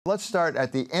Let's start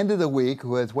at the end of the week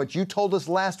with what you told us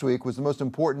last week was the most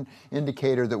important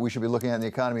indicator that we should be looking at in the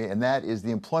economy, and that is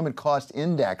the employment cost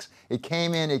index. It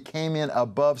came in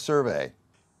above survey.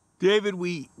 David,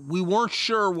 we weren't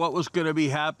sure what was going to be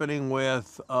happening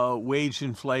with wage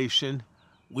inflation.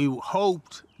 We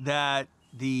hoped that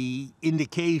the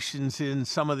indications in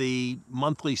some of the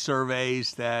monthly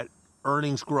surveys that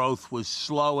earnings growth was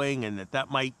slowing and that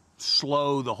might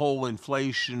slow the whole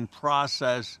inflation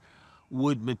process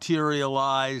would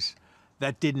materialize.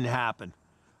 That didn't happen.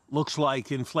 Looks like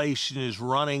inflation is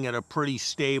running at a pretty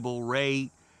stable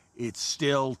rate. It's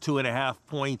still 2.5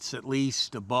 points at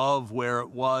least above where it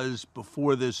was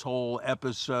before this whole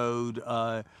episode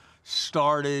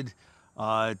started.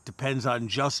 It depends on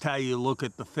just how you look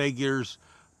at the figures,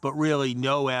 but really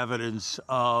no evidence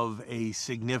of a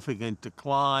significant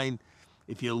decline.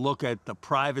 If you look at the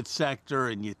private sector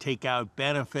and you take out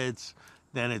benefits,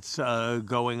 then it's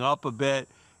going up a bit.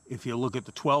 If you look at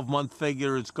the 12-month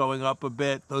figure, it's going up a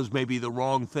bit. Those may be the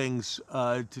wrong things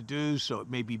to do, so it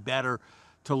may be better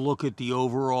to look at the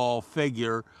overall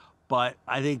figure. But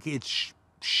I think it's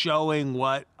showing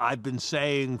what I've been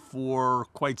saying for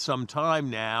quite some time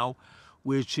now,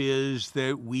 which is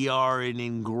that we are an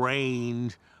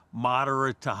ingrained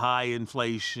moderate to high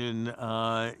inflation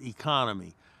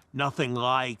economy. Nothing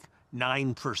like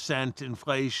 9%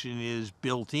 inflation is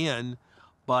built in,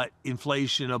 but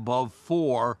inflation above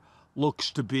 4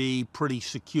 looks to be pretty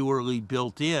securely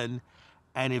built in.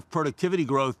 And if productivity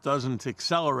growth doesn't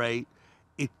accelerate,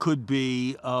 it could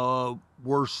be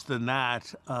worse than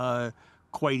that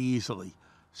quite easily.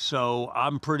 So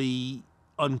I'm pretty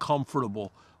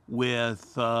uncomfortable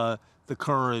with the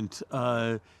current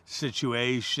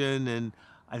situation, and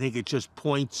I think it just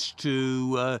points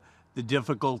to the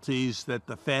difficulties that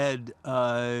the Fed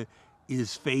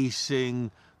is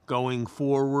facing going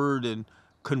forward, and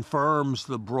confirms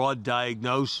the broad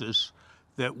diagnosis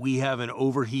that we have an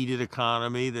overheated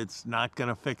economy that's not going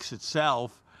to fix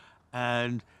itself,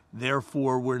 and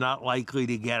therefore we're not likely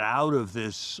to get out of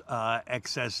this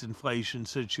excess inflation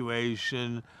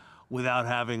situation without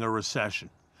having a recession.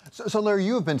 So, Larry,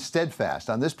 you have been steadfast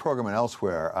on this program and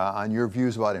elsewhere on your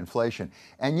views about inflation,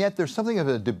 and yet there's something of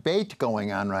a debate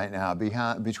going on right now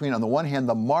between, on the one hand,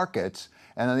 the markets,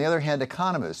 and on the other hand,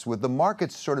 economists, with the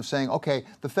markets sort of saying, okay,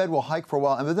 the Fed will hike for a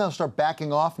while, and then they'll start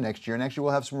backing off next year, and actually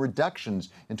we'll have some reductions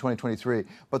in 2023.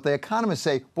 But the economists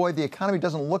say, boy, the economy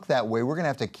doesn't look that way. We're going to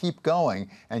have to keep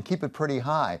going and keep it pretty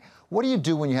high. What do you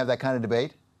do when you have that kind of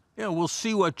debate? Yeah, we'll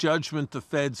see what judgment the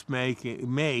Fed's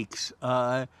makes.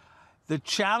 The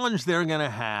challenge they're going to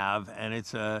have, and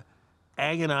it's a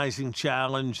agonizing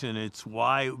challenge, and it's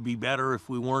why it would be better if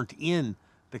we weren't in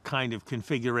the kind of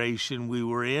configuration we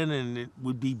were in, and it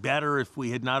would be better if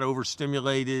we had not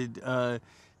overstimulated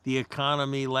the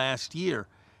economy last year,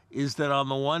 is that on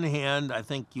the one hand, I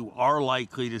think you are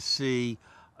likely to see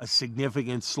a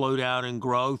significant slowdown in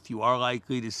growth. You are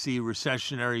likely to see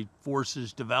recessionary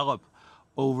forces develop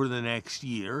over the next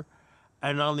year.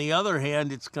 And on the other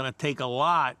hand, it's going to take a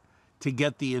lot to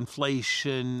get the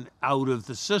inflation out of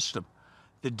the system.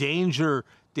 The danger,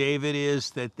 David, is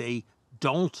that they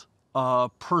don't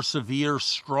persevere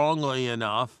strongly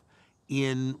enough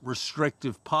in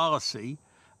restrictive policy,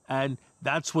 and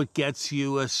that's what gets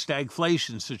you a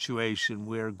stagflation situation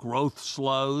where growth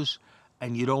slows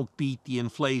and you don't beat the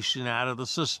inflation out of the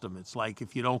system. It's like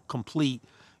if you don't complete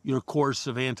your course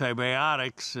of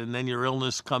antibiotics and then your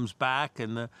illness comes back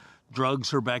and the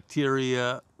drugs are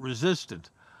bacteria resistant.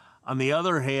 On the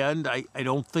other hand, I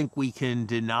don't think we can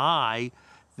deny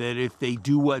that if they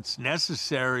do what's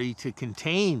necessary to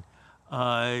contain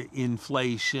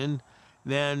inflation,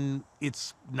 then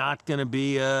it's not going to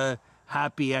be a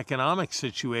happy economic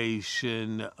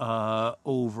situation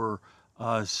over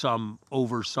some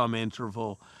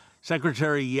interval.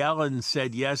 Secretary Yellen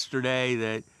said yesterday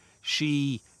that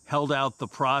she held out the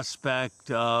prospect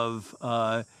of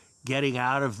getting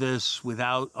out of this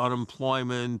without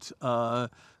unemployment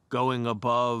going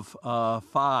above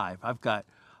 5. I've got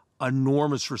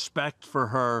enormous respect for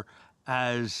her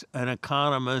as an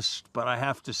economist, but I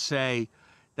have to say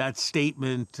that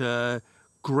statement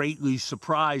greatly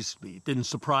surprised me. It didn't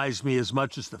surprise me as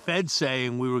much as the Fed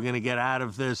saying we were going to get out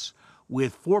of this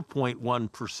with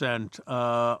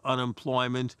 4.1%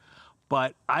 unemployment,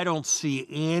 but I don't see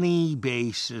any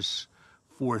basis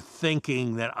for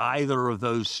thinking that either of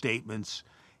those statements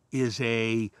is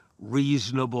a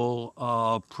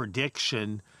reasonable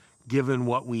prediction given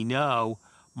what we know.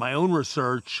 My own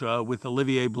research with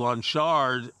Olivier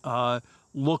Blanchard,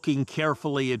 looking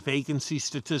carefully at vacancy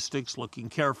statistics, looking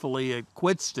carefully at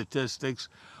quit statistics,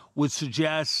 would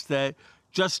suggest that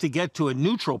just to get to a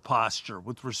neutral posture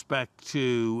with respect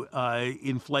to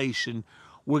inflation,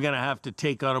 we're going to have to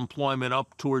take unemployment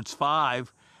up towards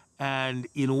 5. And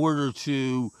in order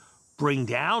to bring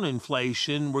down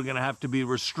inflation, we're going to have to be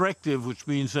restrictive, which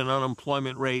means an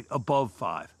unemployment rate above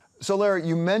 5. So, Larry,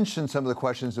 you mentioned some of the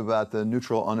questions about the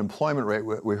neutral unemployment rate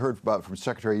we heard about from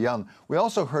Secretary Yellen. We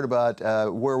also heard about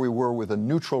where we were with a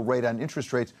neutral rate on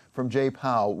interest rates from Jay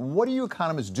Powell. What do you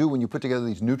economists do when you put together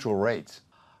these neutral rates?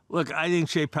 Look, I think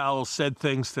Jay Powell said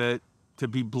things that, to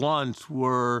be blunt,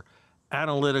 were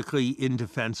analytically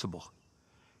indefensible.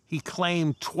 He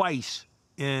claimed twice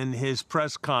in his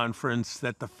press conference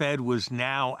that the Fed was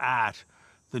now at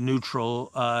the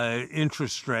neutral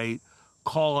interest rate,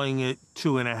 calling it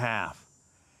 2.5.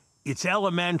 It's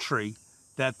elementary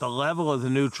that the level of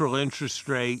the neutral interest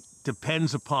rate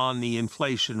depends upon the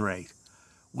inflation rate.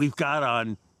 We've got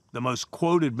on the most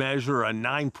quoted measure a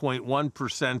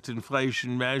 9.1%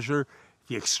 inflation measure.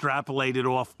 If you extrapolate it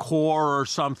off core or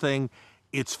something,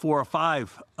 it's 4 or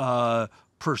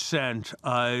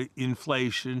 5%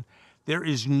 inflation. There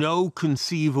is no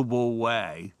conceivable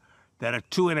way that a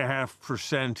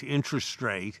 2.5% interest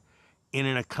rate in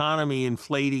an economy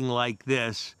inflating like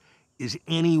this is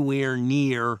anywhere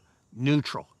near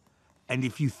neutral. And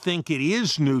if you think it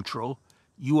is neutral,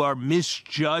 you are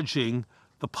misjudging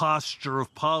the posture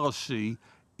of policy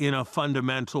in a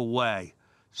fundamental way.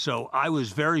 So I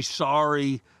was very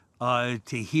sorry to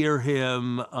hear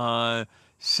him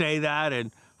say that,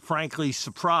 and frankly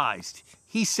surprised.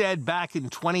 He said back in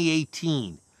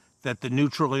 2018 that the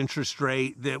neutral interest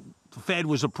rate, that the Fed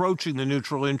was approaching the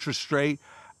neutral interest rate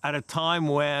at a time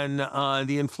when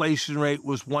the inflation rate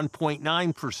was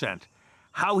 1.9%.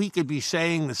 How he could be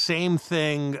saying the same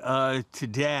thing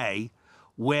today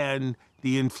when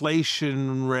the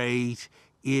inflation rate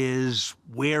is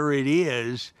where it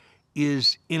is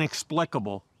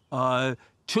inexplicable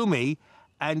to me.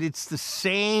 And it's the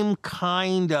same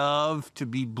kind of, to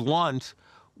be blunt,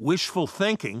 wishful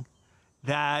thinking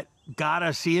that got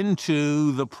us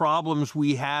into the problems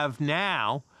we have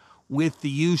now with the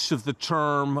use of the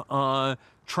term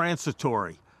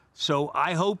transitory. So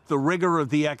I hope the rigor of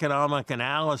the economic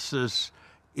analysis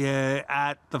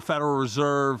at the Federal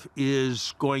Reserve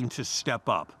is going to step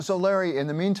up. So, Larry, in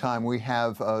the meantime, we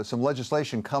have some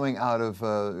legislation coming out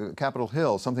of Capitol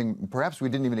Hill, something perhaps we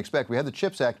didn't even expect. We had the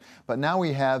CHIPS Act, but now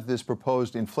we have this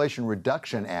proposed Inflation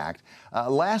Reduction Act.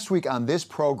 Last week on this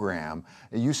program,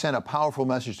 you sent a powerful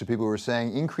message to people who were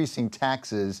saying increasing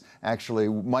taxes actually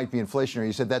might be inflationary.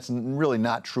 You said that's really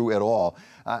not true at all.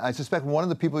 I suspect one of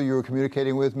the people you were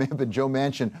communicating with may have been Joe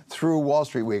Manchin through Wall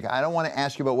Street Week. I don't want to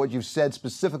ask you about what you've said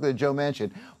specifically to Joe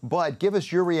Manchin, but give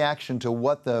us your reaction to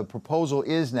what the proposal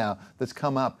is now that's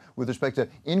come up with respect to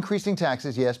increasing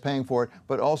taxes, yes, paying for it,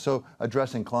 but also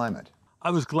addressing climate.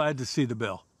 I was glad to see the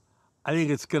bill. I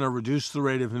think it's going to reduce the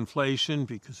rate of inflation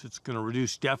because it's going to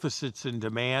reduce deficits and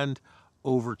demand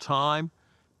over time,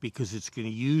 because it's going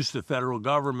to use the federal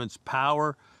government's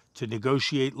power to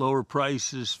negotiate lower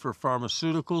prices for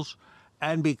pharmaceuticals,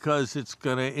 and because it's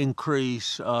going to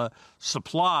increase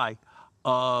supply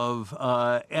of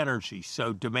energy.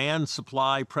 So demand,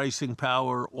 supply, pricing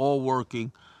power, all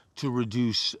working to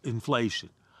reduce inflation.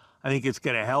 I think it's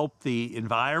going to help the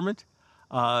environment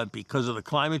because of the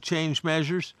climate change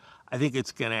measures. I think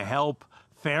it's going to help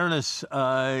fairness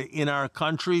in our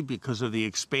country because of the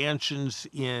expansions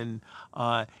in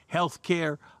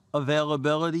healthcare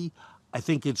availability. I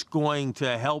think it's going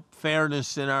to help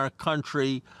fairness in our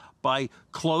country by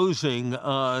closing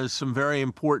some very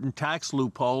important tax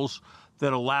loopholes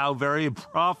that allow very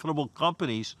profitable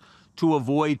companies to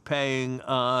avoid paying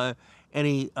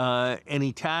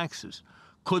any taxes.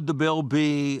 Could the bill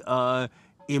be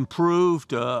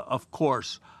improved? Of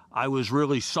course. I was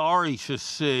really sorry to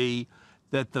see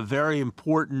that the very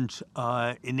important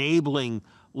enabling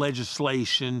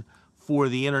legislation for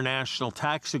the international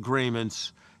tax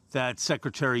agreements that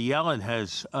Secretary Yellen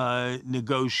has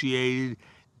negotiated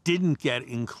didn't get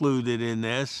included in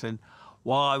this. And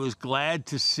while I was glad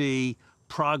to see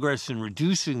progress in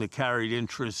reducing the carried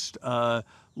interest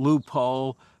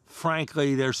loophole,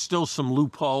 frankly, there's still some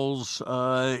loopholes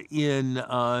in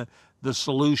the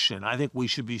solution. I think we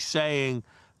should be saying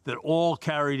that all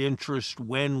carried interest,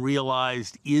 when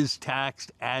realized, is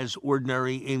taxed as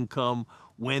ordinary income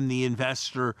when the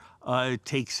investor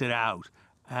takes it out.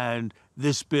 And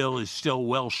this bill is still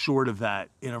well short of that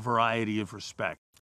in a variety of respects.